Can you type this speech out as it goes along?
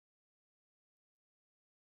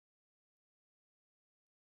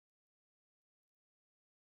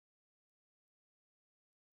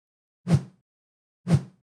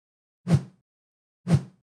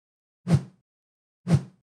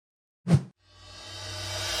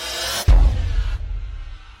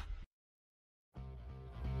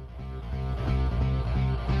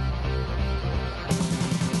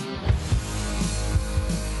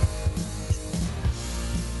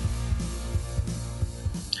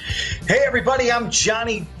Hey everybody, I'm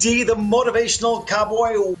Johnny D, the Motivational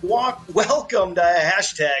Cowboy Walk. Welcome to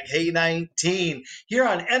hashtag Hey19 here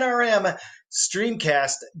on NRM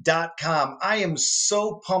Streamcast.com. I am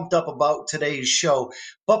so pumped up about today's show.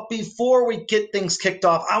 But before we get things kicked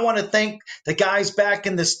off, I want to thank the guys back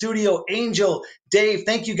in the studio, Angel, Dave.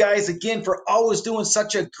 Thank you guys again for always doing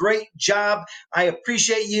such a great job. I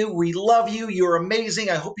appreciate you. We love you. You're amazing.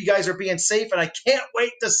 I hope you guys are being safe, and I can't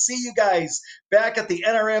wait to see you guys back at the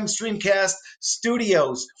NRM Streamcast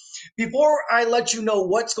studios. Before I let you know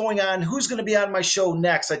what's going on, who's going to be on my show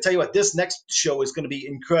next, I tell you what, this next show is going to be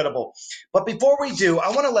incredible. But before we do, I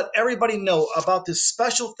want to let everybody know about this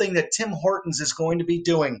special thing that Tim Hortons is going to be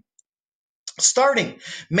doing. Starting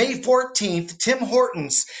May 14th, Tim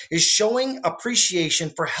Hortons is showing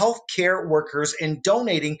appreciation for healthcare workers and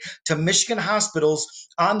donating to Michigan hospitals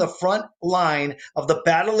on the front line of the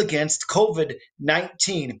battle against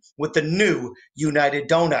COVID-19 with the new United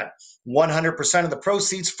Donut. 100% of the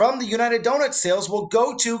proceeds from the United Donut sales will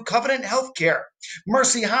go to Covenant Healthcare,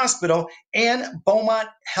 Mercy Hospital, and Beaumont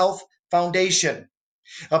Health Foundation.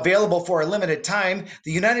 Available for a limited time,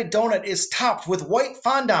 the United Donut is topped with white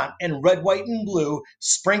fondant and red, white, and blue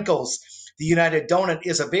sprinkles. The United Donut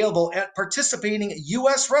is available at participating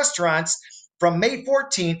U.S. restaurants from May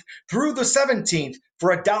 14th through the 17th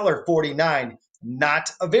for $1.49.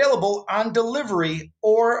 Not available on delivery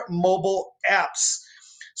or mobile apps.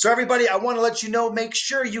 So everybody, I want to let you know, make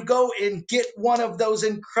sure you go and get one of those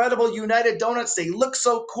incredible United Donuts. They look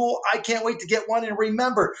so cool. I can't wait to get one. And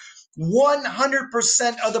remember,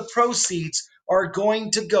 100% of the proceeds are going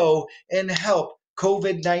to go and help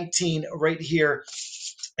COVID-19 right here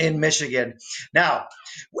in Michigan. Now,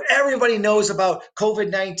 everybody knows about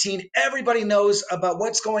COVID-19. Everybody knows about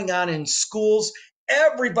what's going on in schools.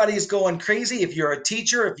 Everybody's going crazy. If you're a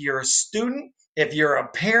teacher, if you're a student, if you're a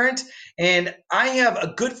parent. And I have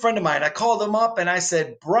a good friend of mine. I called him up and I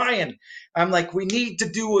said, Brian, I'm like, we need to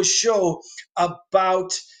do a show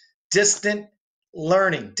about distance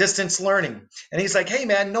learning. And he's like, hey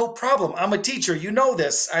man, no problem. I'm a teacher. You know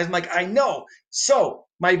this. I'm like, I know. So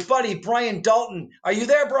my buddy, Brian Dalton, are you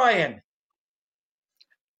there, Brian?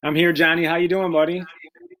 I'm here, Johnny. How you doing, buddy?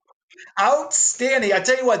 Outstanding. I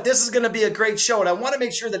tell you what, this is going to be a great show. And I want to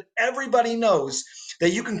make sure that everybody knows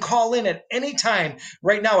that you can call in at any time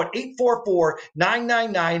right now at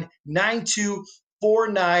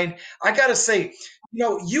 844-999-9249. I got to say,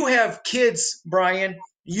 you have kids, Brian.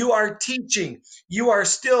 You are teaching. You are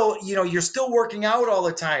still, you're still working out all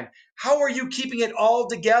the time. How are you keeping it all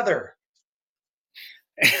together?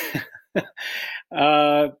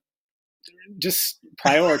 Just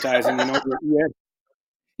prioritizing.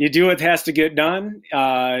 You do what has to get done.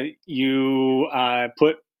 You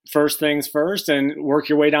put first things first and work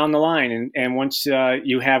your way down the line. And once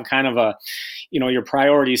you have kind of your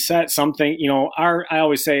priorities set, something, I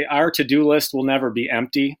always say our to-do list will never be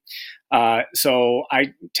empty. So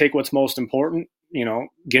I take what's most important,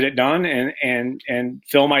 get it done and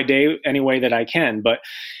fill my day any way that I can. But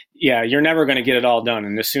yeah, you're never going to get it all done.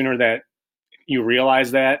 And the sooner that you realize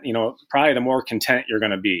that, probably the more content you're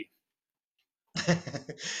going to be.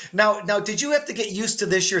 Now, did you have to get used to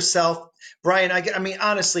this yourself, Brian? I mean,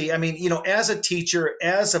 honestly, as a teacher,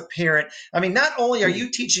 as a parent, not only are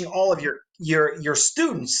you teaching all of your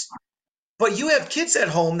students, but you have kids at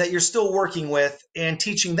home that you're still working with and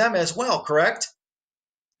teaching them as well, correct?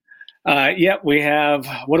 Yeah, we have.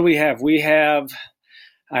 What do we have?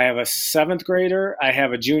 I have a 7th grader, I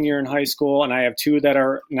have a junior in high school, and I have 2 that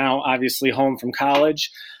are now obviously home from college.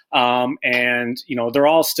 And they're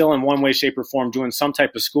all still in one way, shape, or form doing some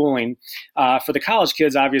type of schooling. For the college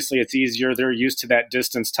kids, obviously it's easier. They're used to that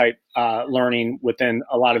distance type learning within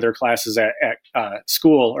a lot of their classes at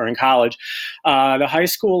school or in college. The high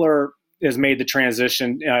schooler has made the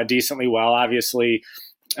transition decently well. Obviously,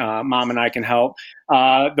 mom and I can help.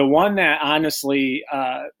 The one that honestly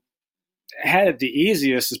had it the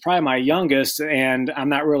easiest is probably my youngest, and I'm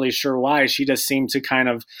not really sure why. She just seemed to kind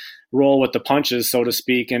of roll with the punches, so to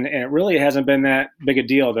speak, and it really hasn't been that big a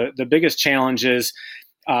deal. The biggest challenge is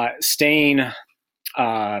staying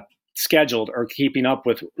scheduled or keeping up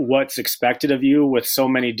with what's expected of you with so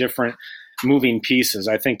many different moving pieces.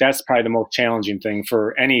 I think that's probably the most challenging thing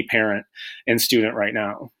for any parent and student right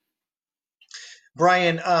now.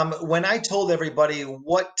 Brian, when I told everybody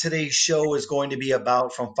what today's show is going to be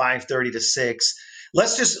about from 5:30 to 6, I'm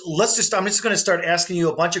just going to start asking you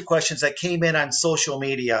a bunch of questions that came in on social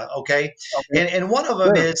media, okay? And one of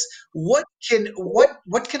them is, what can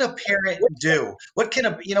a parent do? What can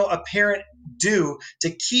a parent do to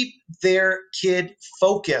keep their kid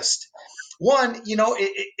focused one,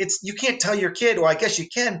 it's you can't tell your kid, or I guess you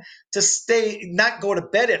can, to not go to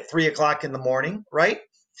bed at 3 o'clock in the morning, right?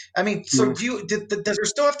 I mean, so Mhm. does there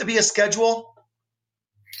still have to be a schedule?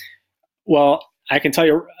 Well, I can tell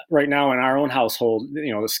you right now in our own household,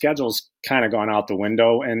 the schedule's kind of gone out the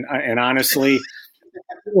window. And honestly,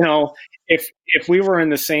 if we were in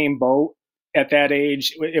the same boat at that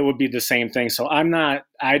age, it would be the same thing. So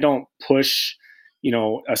I don't push,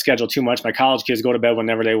 a schedule too much. My college kids go to bed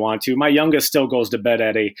whenever they want to. My youngest still goes to bed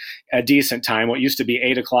at a decent time. What used to be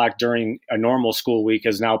 8 o'clock during a normal school week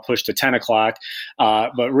is now pushed to 10 o'clock.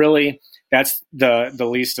 But really, that's the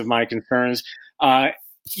least of my concerns.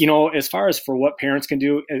 As far as for what parents can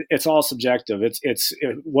do, it's all subjective. It's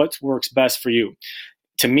what works best for you.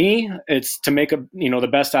 To me, it's to make the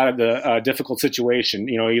best out of the difficult situation.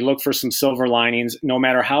 You look for some silver linings. No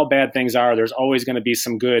matter how bad things are, there's always going to be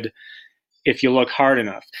some good if you look hard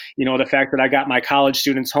enough. The fact that I got my college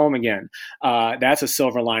students home again, that's a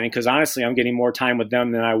silver lining, because honestly, I'm getting more time with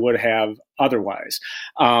them than I would have otherwise.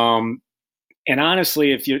 And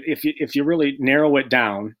honestly, if you really narrow it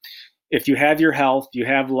down, if you have your health, you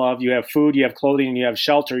have love, you have food, you have clothing, and you have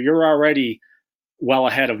shelter, you're already well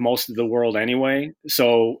ahead of most of the world anyway.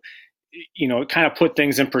 So, kind of put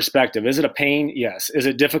things in perspective. Is it a pain? Yes. Is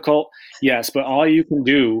it difficult? Yes. But all you can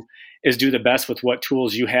do is do the best with what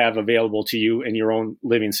tools you have available to you in your own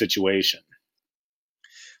living situation.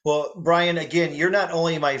 Well, Brian, again, you're not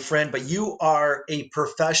only my friend, but you are a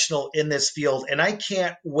professional in this field. And I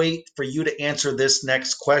can't wait for you to answer this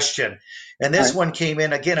next question. And All this right. one came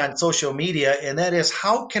in again on social media, and that is,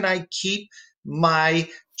 how can I keep my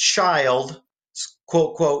child,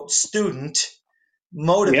 quote, quote, student, Yeah.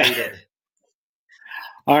 motivated?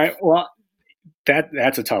 All right. Well,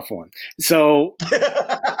 that's a tough one. So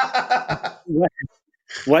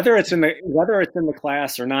whether it's in the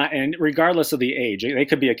class or not, and regardless of the age, they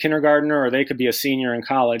could be a kindergartner or they could be a senior in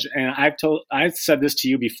college. And I've said this to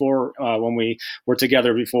you before, when we were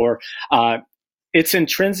together before. It's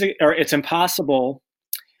intrinsic, or it's impossible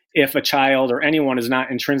if a child or anyone is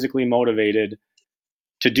not intrinsically motivated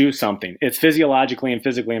to do something. It's physiologically and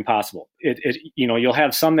physically impossible. You'll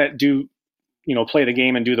have some that do, play the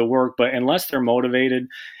game and do the work, but unless they're motivated,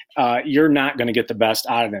 you're not going to get the best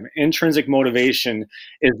out of them. Intrinsic motivation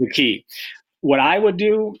is the key. What I would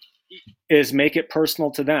do is make it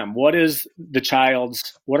personal to them. What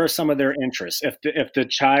are some of their interests? If the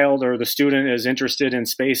child or the student is interested in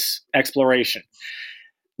space exploration,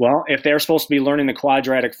 well, if they're supposed to be learning the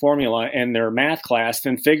quadratic formula in their math class,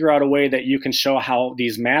 then figure out a way that you can show how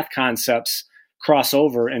these math concepts cross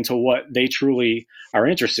over into what they truly are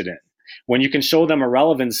interested in. When you can show them a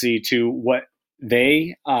relevancy to what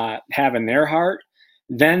they have in their heart,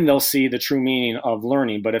 then they'll see the true meaning of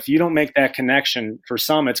learning. But if you don't make that connection, for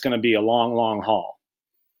some, it's going to be a long, long haul.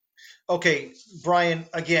 Okay, Brian,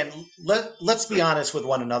 again, let's be honest with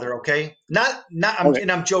one another, okay? Okay.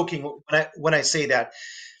 And I'm joking when I say that.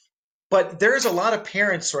 But there's a lot of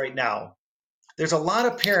parents right now. There's a lot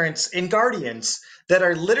of parents and guardians that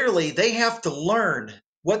are literally, they have to learn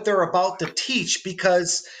what they're about to teach,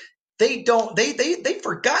 because they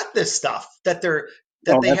forgot this stuff that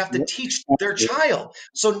Oh, they have to teach their that's child.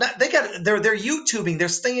 So now they're YouTubing, they're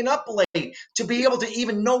staying up late to be able to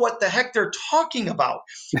even know what the heck they're talking about.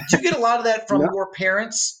 Do you get a lot of that from no. your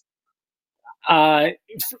parents? Uh,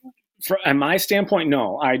 From my standpoint,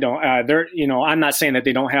 no, I don't. I'm not saying that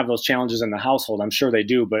they don't have those challenges in the household. I'm sure they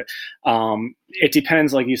do, but it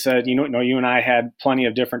depends. Like you said, you and I had plenty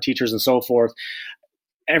of different teachers and so forth.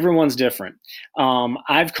 Everyone's different.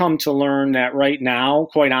 I've come to learn that right now,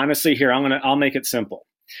 quite honestly, here I'll make it simple.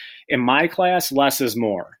 In my class, less is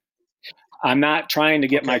more. I'm not trying to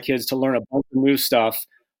get my Okay. kids to learn a bunch of new stuff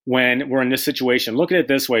when we're in this situation. Look at it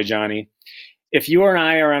this way, Johnny. If you and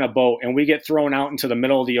I are on a boat and we get thrown out into the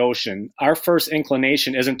middle of the ocean, our first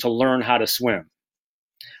inclination isn't to learn how to swim.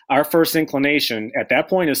 Our first inclination at that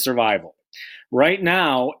point is survival. Right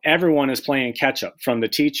now, everyone is playing catch up, from the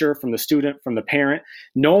teacher, from the student, from the parent.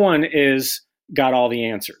 No one is got all the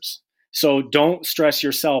answers. So don't stress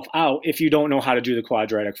yourself out if you don't know how to do the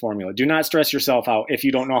quadratic formula. Do not stress yourself out if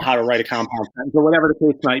you don't know how to write a compound sentence, or whatever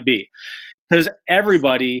the case might be. Because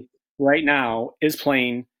everybody right now is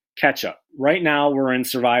playing catch up. Right now we're in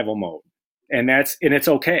survival mode. And it's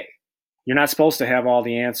okay. You're not supposed to have all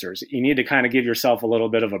the answers. You need to kind of give yourself a little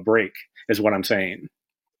bit of a break, is what I'm saying.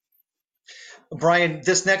 Brian,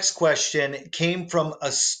 this next question came from a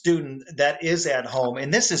student that is at home,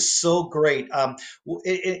 and this is so great.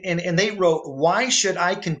 And they wrote, "Why should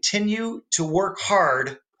I continue to work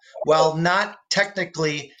hard while not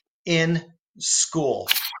technically in school?"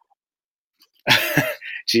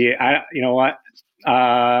 Gee, you know what?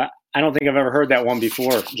 I don't think I've ever heard that one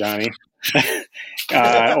before, Johnny.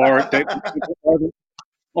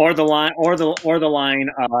 Or the line.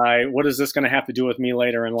 What is this going to have to do with me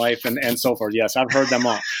later in life, and so forth. Yes, I've heard them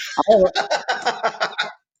all.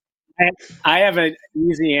 I have an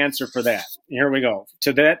easy answer for that. Here we go.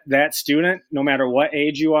 To that student, no matter what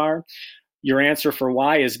age you are, your answer for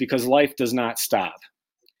why is because life does not stop.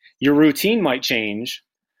 Your routine might change.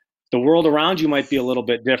 The world around you might be a little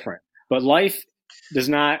bit different, but life does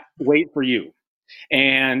not wait for you.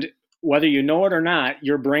 And whether you know it or not,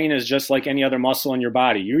 your brain is just like any other muscle in your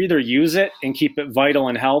body. You either use it and keep it vital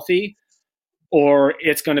and healthy, or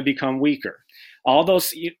it's going to become weaker. All those,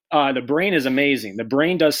 the brain is amazing. The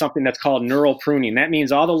brain does something that's called neural pruning. That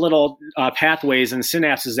means all the little pathways and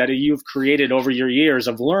synapses that you've created over your years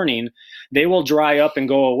of learning, they will dry up and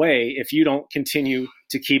go away if you don't continue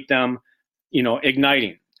to keep them,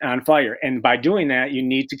 igniting on fire. And by doing that, you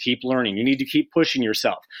need to keep learning. You need to keep pushing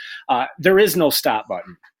yourself. There is no stop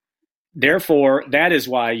button. Therefore, that is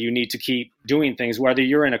why you need to keep doing things, whether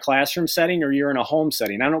you're in a classroom setting or you're in a home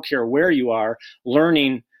setting. I don't care where you are,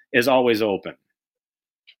 learning is always open.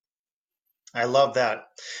 I love that.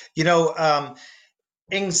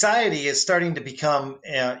 Anxiety is starting to become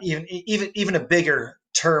even a bigger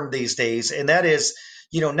term these days, and that is,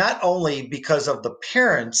 not only because of the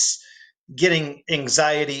parents getting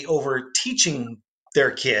anxiety over teaching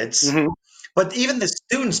their kids, Mm-hmm. but even the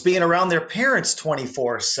students being around their parents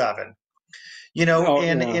 24/7.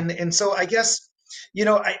 And so I guess,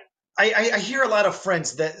 I hear a lot of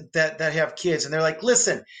friends that have kids, and they're like,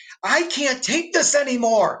 listen, I can't take this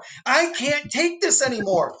anymore. I can't take this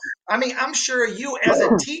anymore. I mean, I'm sure you as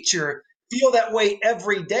a teacher feel that way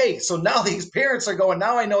every day. So now these parents are going,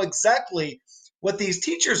 now I know exactly what these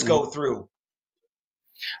teachers go through.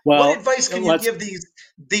 Well, what advice can you give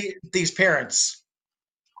these parents?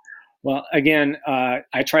 Well, again,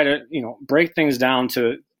 I try to, break things down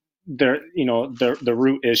to the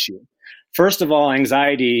root issue. First of all,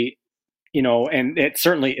 anxiety, and it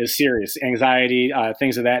certainly is serious. Anxiety,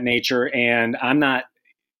 things of that nature. And I'm not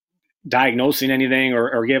diagnosing anything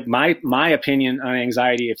or give my opinion on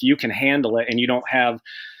anxiety. If you can handle it and you don't have,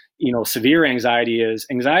 severe anxiety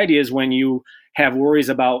is when you have worries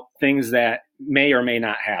about things that may or may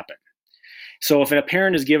not happen. So if a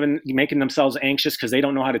parent is making themselves anxious because they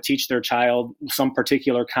don't know how to teach their child some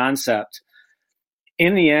particular concept,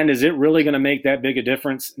 in the end, is it really going to make that big a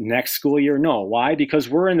difference next school year? No. Why? Because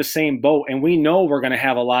we're in the same boat and we know we're going to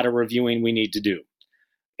have a lot of reviewing we need to do.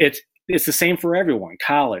 It's the same for everyone.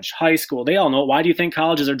 College, high school, they all know. Why do you think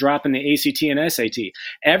colleges are dropping the ACT and SAT?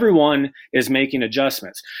 Everyone is making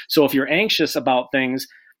adjustments. So if you're anxious about things,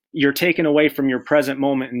 you're taken away from your present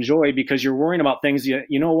moment and joy because you're worrying about things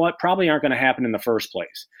probably aren't going to happen in the first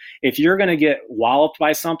place. If you're going to get walloped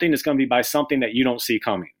by something, it's going to be by something that you don't see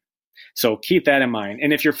coming. So keep that in mind.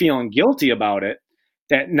 And if you're feeling guilty about it,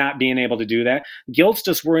 that not being able to do that, guilt's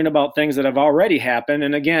just worrying about things that have already happened.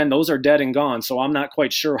 And again, those are dead and gone. So I'm not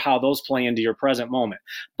quite sure how those play into your present moment.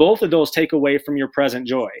 Both of those take away from your present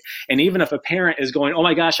joy. And even if a parent is going, oh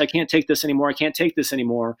my gosh, I can't take this anymore. I can't take this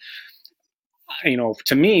anymore.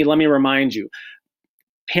 To me, let me remind you,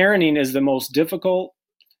 parenting is the most difficult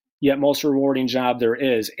yet most rewarding job there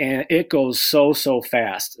is. And it goes so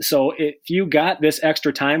fast. So if you got this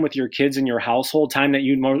extra time with your kids in your household, time that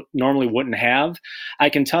you normally wouldn't have, I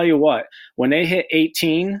can tell you what, when they hit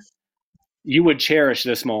 18, you would cherish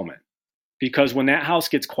this moment. Because when that house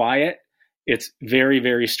gets quiet, it's very,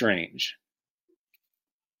 very strange.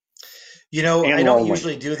 I don't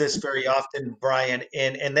usually do this very often, Brian,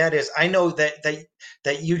 and that is, I know that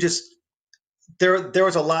you just there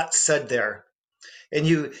was a lot said there, and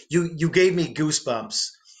you gave me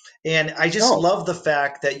goosebumps, and I just love the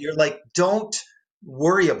fact that you're like, don't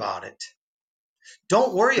worry about it.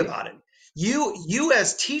 Don't worry about it. You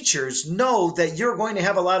as teachers know that you're going to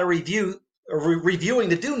have a lot of reviewing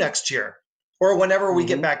to do next year or whenever we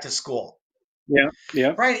get back to school.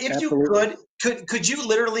 Yeah. Brian, if absolutely. you could you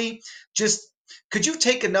literally could you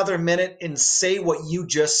take another minute and say what you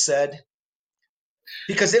just said?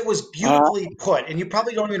 Because it was beautifully put, and you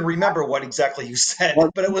probably don't even remember what exactly you said,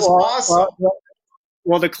 but it was awesome.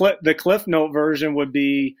 Well, the Cliff Note version would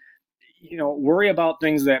be, worry about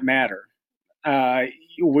things that matter.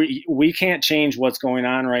 We can't change what's going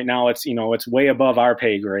on right now. It's it's way above our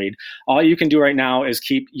pay grade. All you can do right now is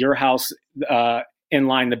keep your house in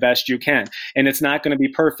line the best you can. And it's not going to be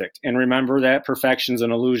perfect. And remember that perfection's an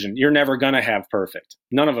illusion. You're never going to have perfect.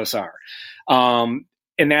 None of us are.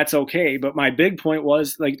 and that's okay. But my big point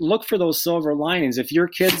was, like, look for those silver linings. If your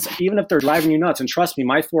kids, even if they're driving you nuts, and trust me,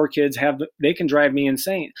 my 4 kids they can drive me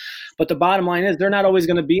insane. But the bottom line is they're not always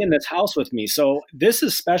going to be in this house with me. So this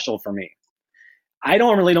is special for me. I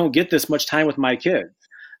don't get this much time with my kids,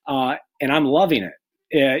 and I'm loving it.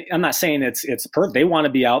 I'm not saying it's perfect. They want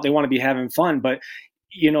to be out, they want to be having fun, but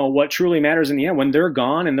what truly matters in the end, when they're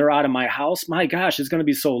gone and they're out of my house, my gosh, it's going to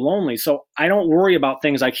be so lonely. So I don't worry about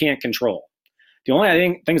things I can't control. The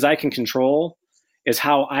only things I can control is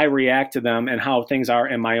how I react to them and how things are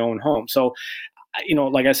in my own home. So,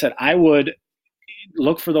 like I said, I would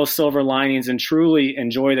look for those silver linings and truly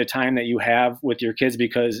enjoy the time that you have with your kids,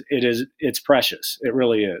 because it's precious. It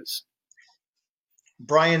really is.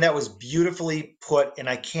 Brian, that was beautifully put, and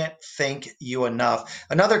I can't thank you enough.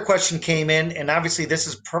 Another question came in, and obviously this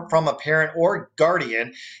is from a parent or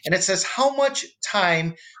guardian, and it says, how much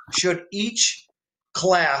time should each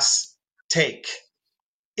class take?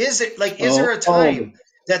 Is there a time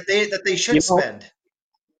that they should spend?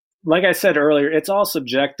 Like I said earlier, it's all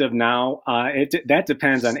subjective now. That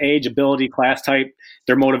depends on age, ability, class type,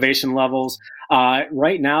 their motivation levels.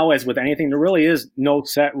 Right now, as with anything, there really is no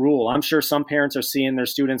set rule. I'm sure some parents are seeing their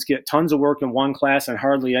students get tons of work in one class and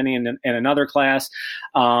hardly any in another class.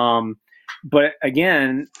 But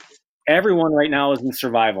again, everyone right now is in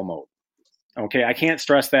survival mode. Okay, I can't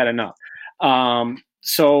stress that enough.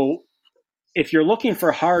 So if you're looking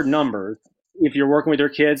for hard numbers, if you're working with your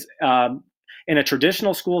kids, in a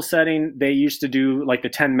traditional school setting, they used to do like the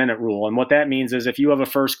 10-minute rule. And what that means is if you have a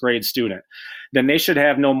first grade student, then they should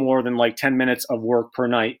have no more than like 10 minutes of work per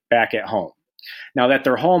night back at home. Now that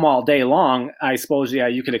they're home all day long, I suppose, yeah,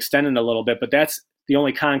 you could extend it a little bit, but that's the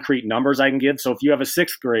only concrete numbers I can give. So if you have a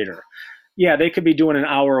 6th grader, yeah, they could be doing an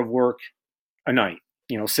hour of work a night,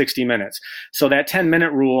 60 minutes. So that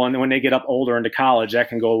 10-minute rule, and when they get up older into college, that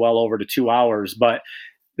can go well over to 2 hours. But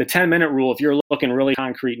the 10-minute rule, if you're looking really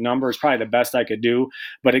concrete numbers, probably the best I could do.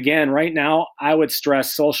 But again, right now, I would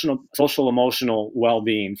stress social emotional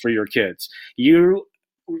well-being for your kids.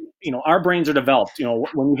 Our brains are developed.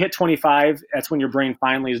 When you hit 25, that's when your brain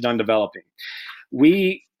finally is done developing.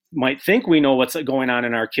 We might think we know what's going on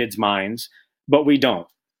in our kids' minds, but we don't.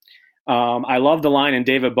 I love the line in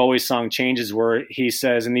David Bowie's song Changes, where he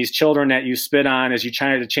says, and these children that you spit on as you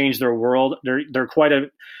try to change their world, they're quite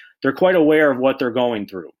aware of what they're going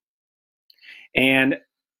through. And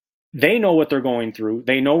they know what they're going through.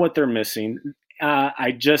 They know what they're missing.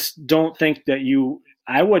 I just don't think that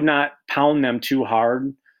I would not pound them too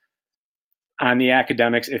hard on the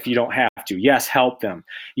academics if you don't have to. Yes, help them.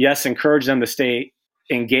 Yes, encourage them to stay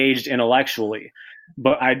engaged intellectually.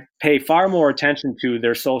 But I'd pay far more attention to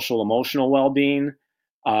their social emotional well-being,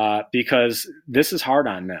 because this is hard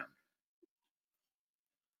on them.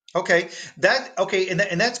 Okay,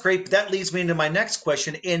 and that's great. But that leads me into my next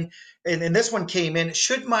question. And this one came in.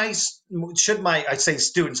 Should my I say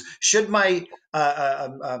students, should my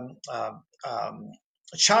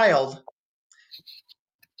child,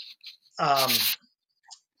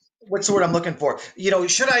 what's the word I'm looking for?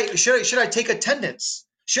 Should I take attendance?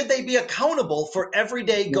 Should they be accountable for every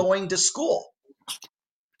day going to school?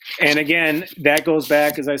 And again, that goes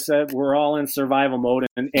back, as I said, we're all in survival mode.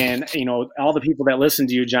 And all the people that listen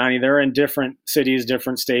to you, Johnny, they're in different cities,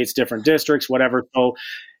 different states, different districts, whatever. So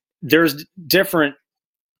there's different,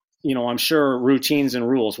 I'm sure, routines and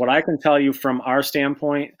rules. What I can tell you from our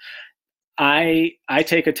standpoint, I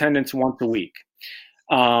take attendance once a week.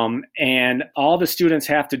 And all the students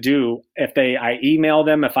have to do, I email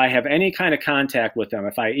them, if I have any kind of contact with them,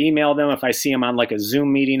 if I email them, if I see them on like a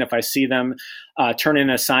Zoom meeting, if I see them turn in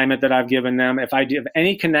an assignment that I've given them, if I have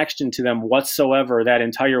any connection to them whatsoever that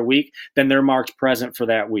entire week, then they're marked present for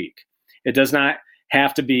that week. It does not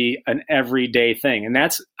have to be an everyday thing. And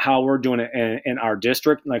that's how we're doing it in our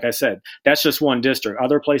district. Like I said, that's just one district.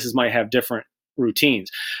 Other places might have different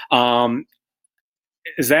routines.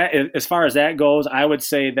 As far as that goes, I would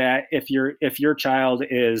say that if your child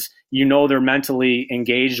is, they're mentally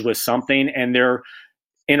engaged with something and they're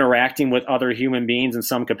interacting with other human beings in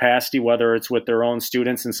some capacity, whether it's with their own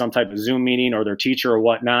students in some type of Zoom meeting or their teacher or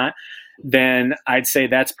whatnot, then I'd say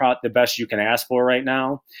that's probably the best you can ask for right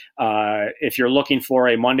now. If you're looking for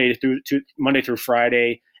a Monday through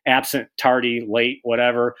Friday, absent, tardy, late,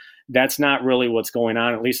 whatever, that's not really what's going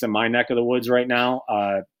on, at least in my neck of the woods right now.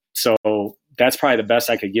 So that's probably the best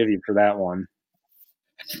I could give you for that one.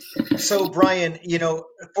 So Brian,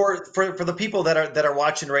 for the people that are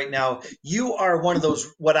watching right now, you are one of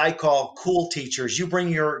those what I call cool teachers. You bring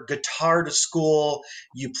your guitar to school,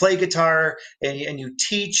 you play guitar, and you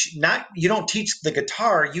teach. You don't teach the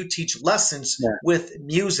guitar, you teach lessons with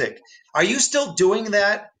music. Are you still doing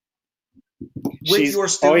that? with your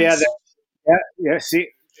students? Oh yeah, yeah. See,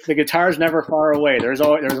 the guitar's never far away. There's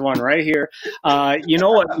one right here. You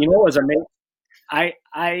know what was amazing?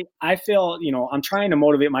 I feel, I'm trying to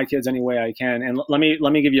motivate my kids any way I can. And let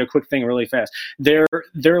me give you a quick thing really fast.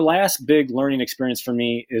 Their last big learning experience for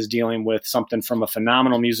me is dealing with something from a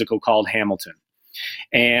phenomenal musical called Hamilton.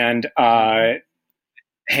 And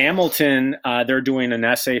Hamilton, they're doing an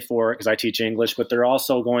essay for it because I teach English, but they're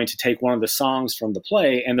also going to take one of the songs from the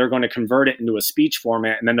play and they're going to convert it into a speech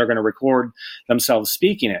format, and then they're going to record themselves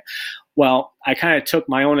speaking it. Well, I kind of took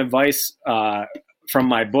my own advice from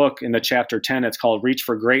my book in the chapter 10. It's called Reach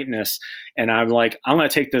for Greatness. And I'm like, I'm going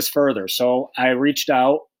to take this further. So I reached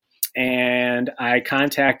out and I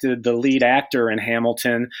contacted the lead actor in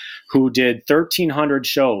Hamilton, who did 1,300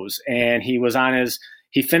 shows. And he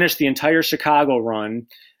finished the entire Chicago run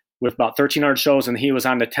with about 1,300 shows. And he was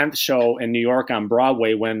on the 10th show in New York on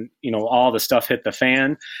Broadway when, all the stuff hit the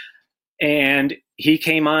fan. And he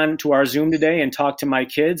came on to our Zoom today and talked to my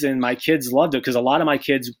kids, and my kids loved it because a lot of my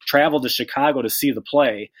kids traveled to Chicago to see the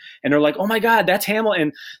play. And they're like, oh my God, that's Hamilton.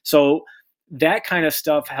 And so that kind of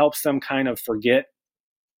stuff helps them kind of forget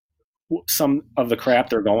some of the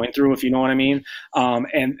crap they're going through, if you know what I mean.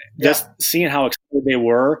 And just seeing how excited they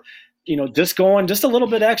were, just going just a little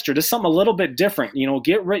bit extra, just something a little bit different,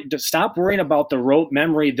 stop worrying about the rote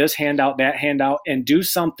memory, this handout, that handout, and do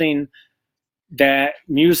something that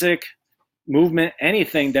music, movement,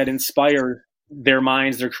 anything that inspires their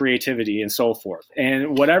minds, their creativity, and so forth.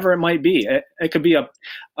 And whatever it might be, it could be a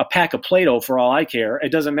pack of Play-Doh for all I care.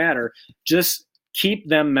 It doesn't matter. Just keep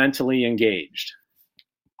them mentally engaged.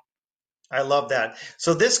 I love that.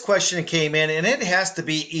 So this question came in, and it has to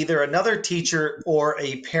be either another teacher or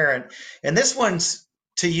a parent. And this one's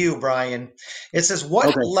to you, Brian. It says,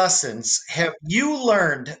 what lessons have you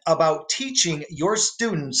learned about teaching your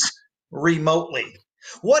students remotely?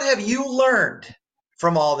 What have you learned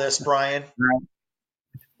from all this, Brian?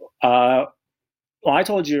 Well, I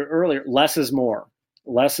told you earlier, less is more.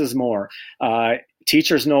 Less is more.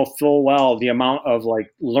 Teachers know full well the amount of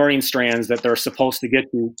learning strands that they're supposed to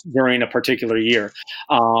get to during a particular year.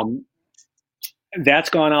 That's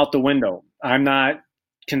gone out the window. I'm not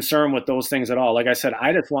concerned with those things at all. Like I said,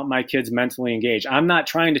 I just want my kids mentally engaged. I'm not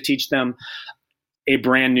trying to teach them a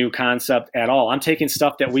brand new concept at all. I'm taking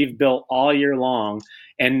stuff that we've built all year long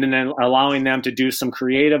and then allowing them to do some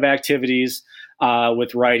creative activities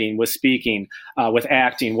with writing, with speaking, with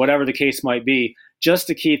acting, whatever the case might be, just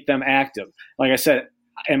to keep them active. Like I said,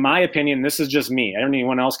 in my opinion, this is just me.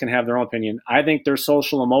 Anyone else can have their own opinion. I think their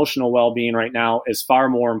social emotional well-being right now is far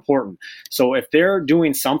more important. So if they're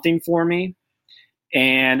doing something for me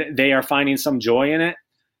and they are finding some joy in it,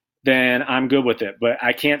 then I'm good with it. But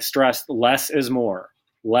I can't stress less is more.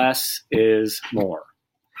 Less is more.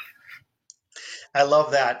 I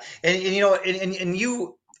love that. And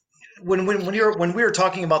you, when we were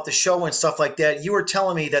talking about the show and stuff like that, you were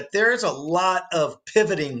telling me that there's a lot of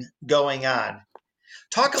pivoting going on.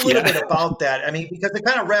 Talk a little bit about that. I mean, because it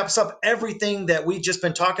kind of wraps up everything that we've just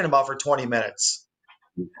been talking about for 20 minutes.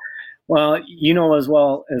 Well, as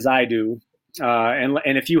well as I do.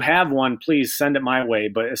 And if you have one, please send it my way.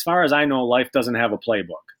 But as far as I know, life doesn't have a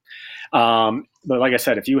playbook. But like I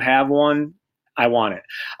said, if you have one, I want it.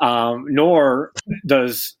 Nor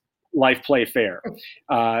does life play fair.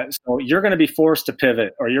 So you're going to be forced to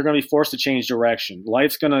pivot, or you're going to be forced to change direction.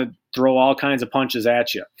 Life's going to throw all kinds of punches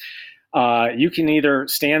at you. You can either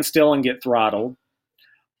stand still and get throttled,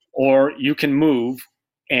 or you can move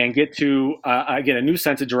and get a new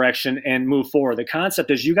sense of direction and move forward. The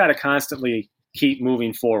concept is you got to constantly keep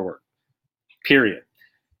moving forward, period.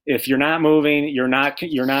 If you're not moving, you're not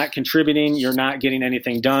contributing, you're not getting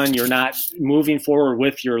anything done, you're not moving forward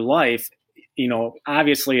with your life,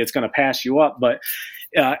 obviously it's going to pass you up, but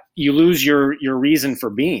you lose your reason for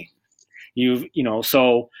being.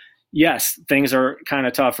 So yes, things are kind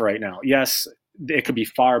of tough right now. Yes, it could be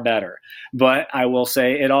far better, but I will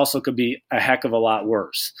say it also could be a heck of a lot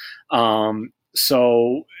worse.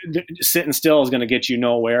 So sitting still is going to get you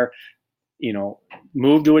nowhere.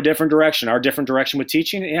 Move to a different direction. Our different direction with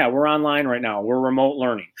teaching. Yeah, we're online right now. We're remote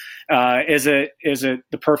learning. Is it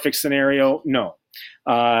the perfect scenario? No.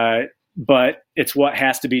 But it's what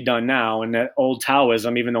has to be done now. And that old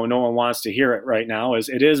Taoism, even though no one wants to hear it right now,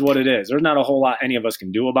 it is what it is. There's not a whole lot any of us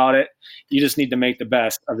can do about it. You just need to make the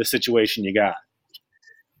best of the situation you got.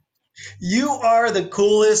 You are the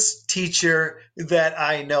coolest teacher that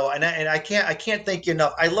I know. And I can't thank you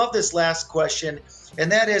enough. I love this last question. And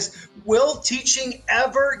that is, will teaching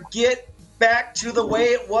ever get back to the way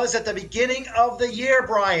it was at the beginning of the year,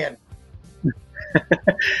 Brian?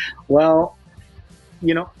 Well,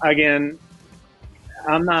 again,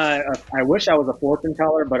 I'm not. I wish I was a fortune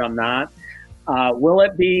teller, but I'm not. Will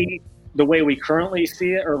it be the way we currently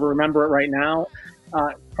see it or remember it right now?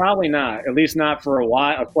 Probably not. At least not for a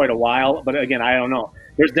while, quite a while. But again, I don't know.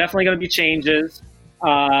 There's definitely going to be changes.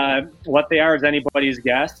 What they are is anybody's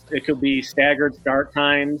guess. It could be staggered start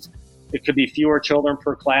times. It could be fewer children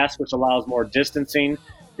per class, which allows more distancing.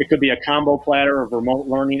 It could be a combo platter of remote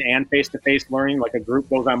learning and face-to-face learning, like a group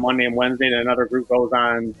goes on Monday and Wednesday, and another group goes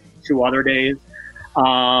on 2 other days.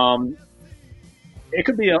 Um, it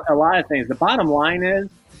could be a lot of things. The bottom line is,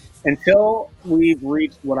 until we've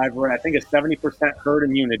reached what I've read, I think is 70% herd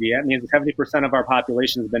immunity. That means 70% of our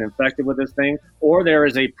population has been infected with this thing, or there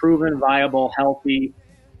is a proven, viable, healthy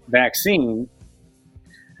vaccine.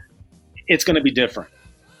 It's going to be different.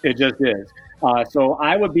 It just is. So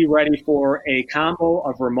I would be ready for a combo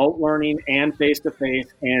of remote learning and face-to-face,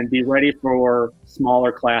 and be ready for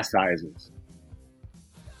smaller class sizes.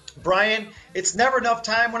 Brian, it's never enough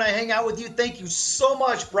time when I hang out with you. Thank you so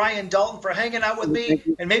much, Brian Dalton, for hanging out with me,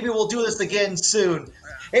 and maybe we'll do this again soon.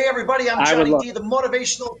 Hey, everybody, I'm Johnny D, the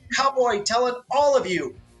Motivational Cowboy, telling all of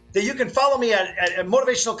you that you can follow me at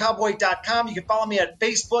motivationalcowboy.com. You can follow me at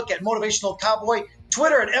Facebook at Motivational Cowboy,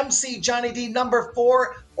 Twitter at MCJohnnyD4,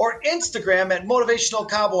 or Instagram at Motivational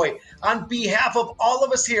Cowboy. On behalf of all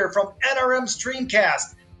of us here from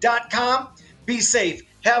NRMStreamcast.com, be safe,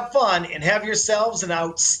 have fun, and have yourselves an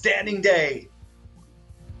outstanding day.